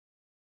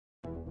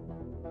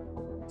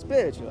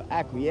spiritual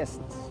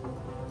acquiescence.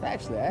 To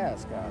actually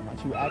ask God,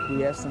 aren't you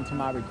acquiescing to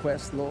my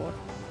request, Lord?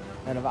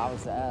 And if I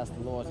was to ask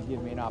the Lord to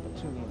give me an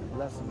opportunity and a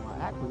blessing, my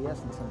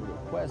acquiescence in the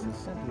request is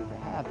simply to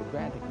have the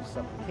granting of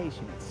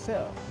supplication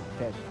itself,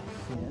 confession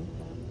of sin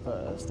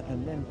first,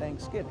 and then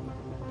thanksgiving.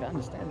 To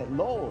understand that,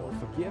 Lord,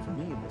 forgive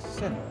me, the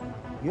sinner,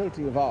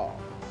 guilty of all.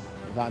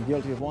 If I'm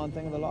guilty of one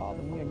thing of the law,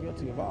 then we are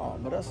guilty of all.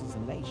 But us as a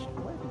nation,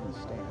 where do we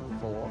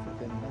stand for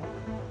within that?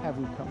 Have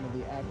we come to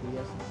the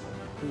acquiescence of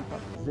the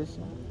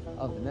presupposition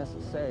of the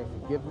necessary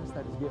forgiveness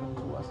that is given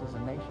to us as a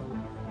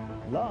nation?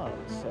 Love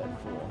is set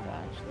forth,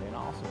 actually, and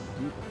also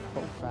deep and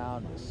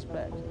profound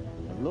respect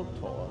and look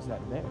towards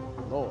that very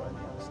Lord, and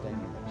the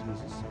understanding that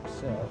Jesus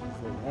himself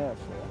is there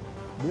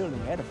for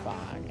building,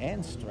 edifying,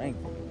 and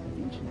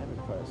strengthening each and every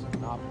person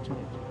an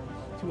opportunity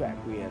to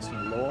acquiesce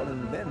in the Lord,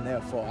 and then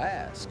therefore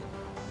ask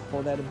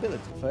for that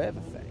ability for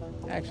everything.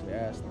 Actually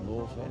ask the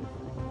Lord for anything.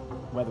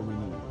 Whether we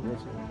need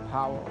riches,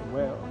 power,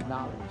 wealth,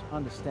 knowledge,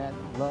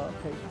 understanding, love,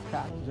 patience,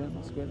 kindness,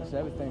 gentleness, goodness,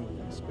 everything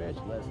within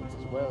spiritual essence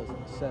as well as the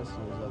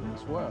necessities of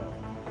this world.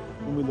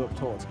 When we look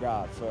towards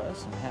God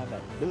first and have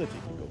that ability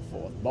to go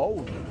forth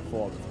boldly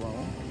before the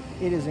throne,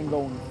 it is in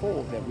going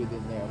forth that we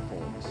then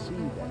therefore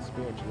receive that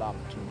spiritual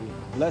opportunity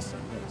and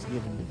blessing that is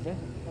given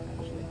divinity.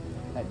 Actually,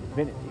 that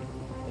divinity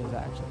is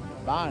actually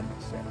divinely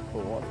set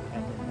forth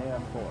and then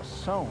therefore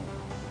sown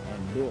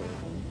and built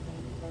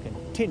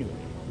continually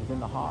within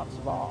the hearts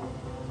of all.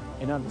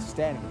 In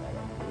understanding that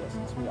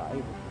acquiescence, we are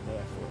able to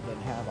therefore then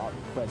have our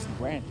requests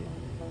granted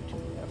to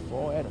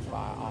therefore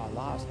edify our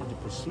lives and to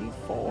proceed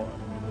forward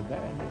in the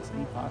very next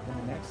epoch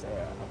and the next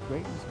era of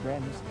greatness,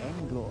 grandness,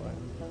 and glory.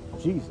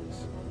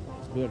 Jesus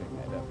is building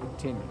that up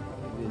continually.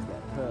 It is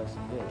that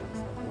perseverance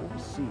that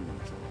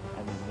oversees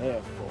and then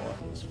therefore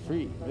is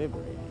free,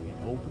 liberating,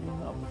 and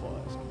opening up for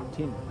us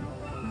continually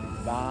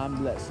divine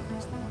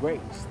blessings, the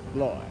grace, the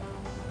glory,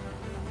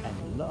 and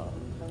the love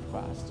of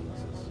Christ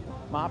Jesus.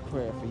 My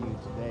prayer for you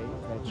today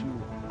is that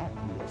you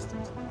acquiesce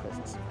into the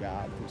presence of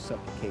God through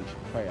supplication,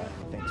 prayer,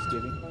 and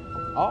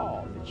thanksgiving,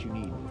 all that you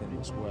need within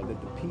this world,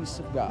 that the peace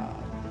of God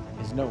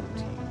is known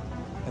to you,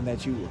 and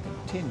that you will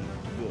continue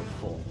to build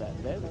forth that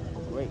very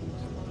great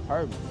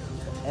permanent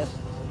essence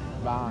of the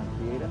divine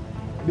Creator,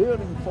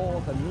 building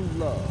forth a new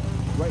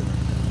love,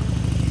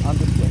 grace,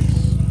 under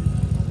grace.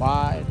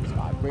 Why? It is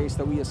by grace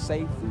that we are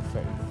saved through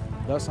faith.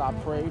 Thus I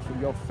pray for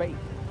your faith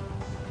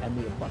and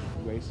the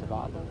abundant grace of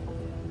our Lord.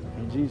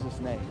 In Jesus'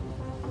 name,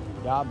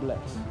 God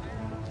bless.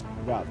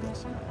 God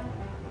bless you.